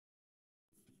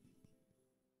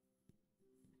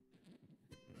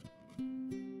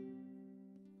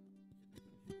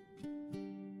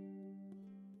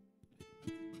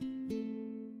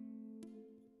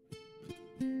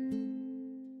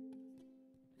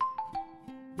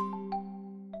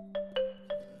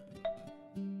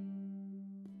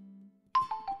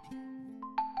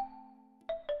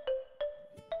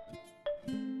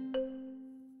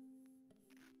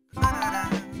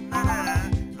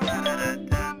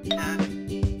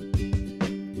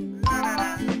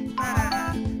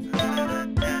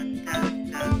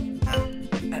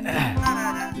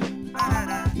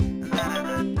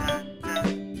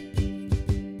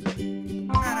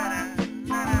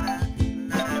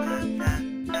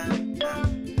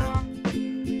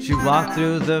She walked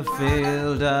through the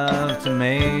field of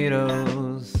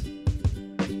tomatoes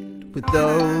with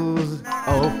those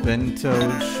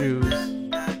open-toed shoes,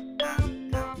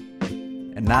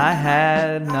 and I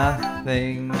had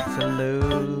nothing to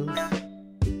lose.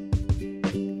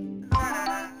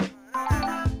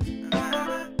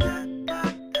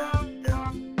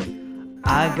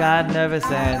 I got nervous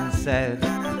and said,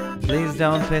 "Please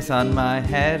don't piss on my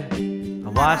head." I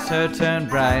watched her turn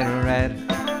bright red,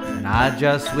 and I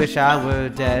just wish I were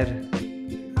dead.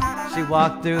 She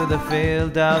walked through the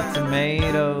field of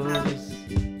tomatoes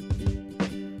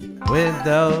with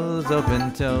those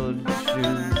open-toed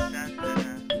shoes,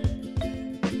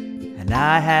 and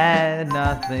I had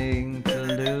nothing to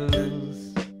lose.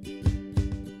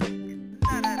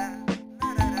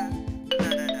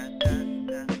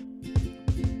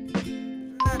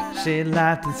 She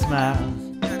laughed and smiled,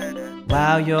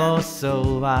 "Wow, you're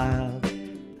so wild.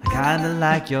 I kinda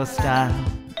like your style,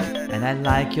 and I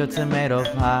like your tomato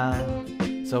pile."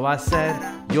 So I said,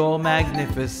 "You're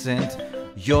magnificent,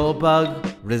 you're bug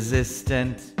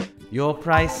resistant, you're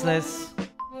priceless,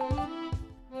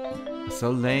 a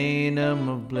solanum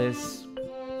of bliss.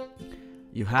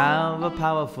 You have a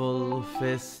powerful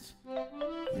fist,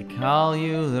 they call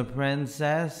you the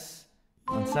princess.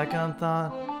 On second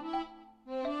thought,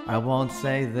 I won't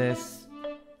say this."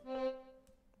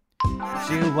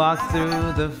 She walked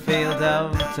through the field of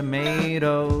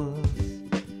tomatoes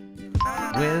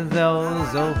with those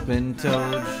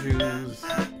open-toed shoes,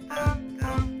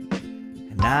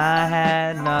 and I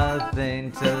had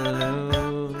nothing to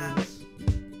lose.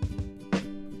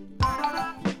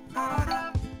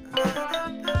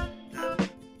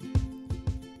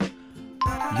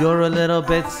 You're a little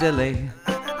bit silly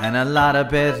and a lot a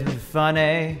bit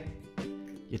funny.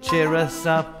 You cheer us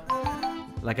up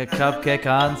like a cupcake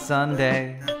on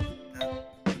Sunday,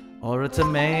 or a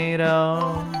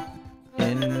tomato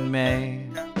in May.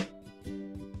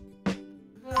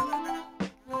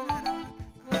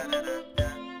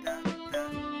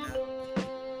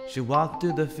 She walked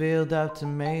through the field of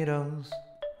tomatoes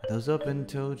with those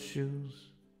open-toed shoes,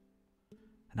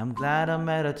 and I'm glad I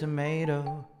met a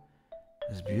tomato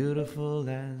as beautiful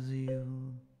as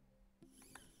you.